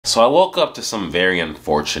So I woke up to some very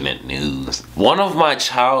unfortunate news. One of my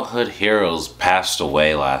childhood heroes passed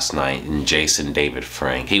away last night in Jason David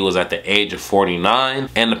Frank. He was at the age of 49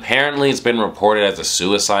 and apparently it's been reported as a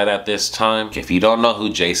suicide at this time. If you don't know who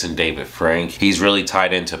Jason David Frank, he's really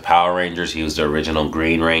tied into Power Rangers. He was the original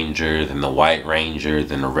Green Ranger, then the White Ranger,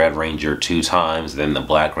 then the Red Ranger 2 times, then the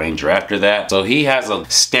Black Ranger after that. So he has a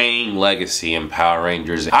staying legacy in Power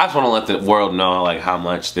Rangers. I just want to let the world know like how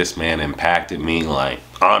much this man impacted me. Like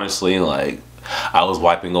honestly, like I was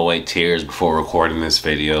wiping away tears before recording this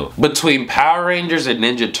video. Between Power Rangers and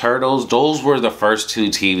Ninja Turtles, those were the first 2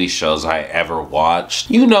 TV shows I ever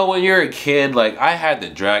watched. You know, when you're a kid, like I had the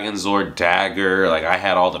Dragon Zord dagger, like I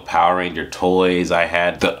had all the Power Ranger toys, I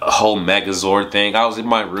had the whole Megazord thing. I was in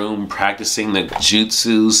my room practicing the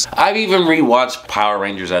jutsus. I've even rewatched Power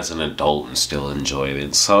Rangers as an adult and still enjoyed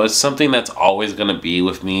it. So it's something that's always gonna be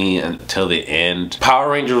with me until the end.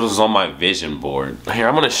 Power Rangers was on my vision board. Here,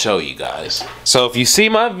 I'm gonna show you guys. So if you see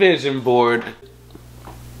my vision board,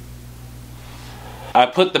 I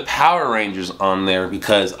put the Power Rangers on there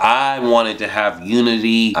because I wanted to have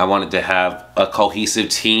unity. I wanted to have a cohesive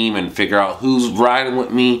team and figure out who's riding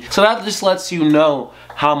with me. So that just lets you know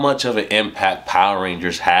how much of an impact Power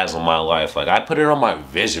Rangers has on my life. Like I put it on my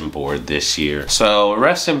vision board this year. So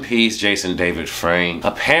rest in peace, Jason David Frank.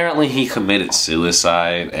 Apparently he committed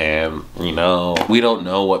suicide and you know, we don't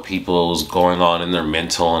know what people's going on in their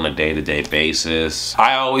mental on a day-to-day basis.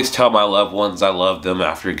 I always tell my loved ones I love them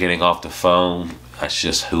after getting off the phone. That's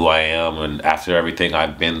just who I am and after everything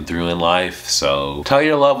I've been through in life. So tell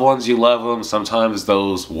your loved ones you love them. Sometimes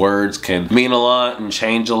those words can mean a lot and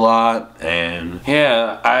change a lot. And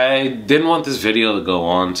yeah, I didn't want this video to go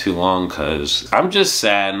on too long because I'm just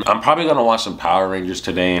sad. I'm probably gonna watch some Power Rangers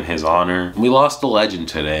today in his honor. We lost a legend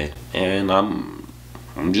today and I'm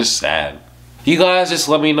just sad. You guys just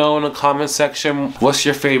let me know in the comment section what's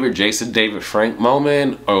your favorite Jason David Frank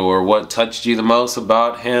moment or what touched you the most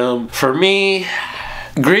about him. For me,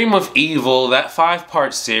 Dream of Evil, that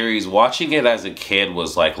 5-part series, watching it as a kid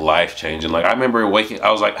was like life-changing. Like I remember waking,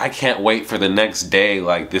 I was like, I can't wait for the next day.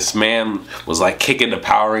 Like this man was like kicking the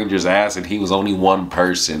Power Rangers ass and he was only one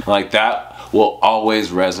person. Like that will always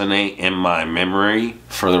resonate in my memory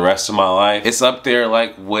for the rest of my life. It's up there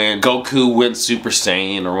like when Goku went Super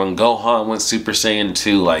Saiyan or when Gohan went Super Saiyan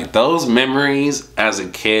 2. Like those memories as a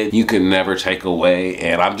kid you can never take away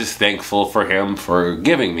and I'm just thankful for him for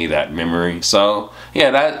giving me that memory. So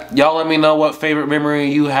yeah, that y'all let me know what favorite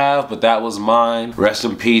memory you have, but that was mine. Rest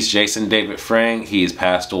in peace, Jason David Frank. He has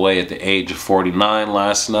passed away at the age of 49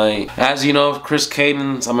 last night. As you know, Chris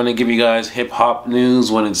Cadence, I'm gonna give you guys hip-hop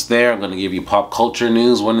news when it's there. I'm gonna give you pop culture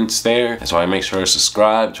news when it's there. That's why make sure to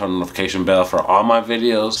subscribe, turn the notification bell for all my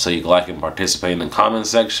videos so you can like and participate in the comment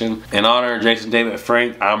section. In honor of Jason David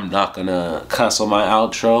Frank, I'm not gonna cuss on my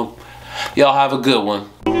outro. Y'all have a good one.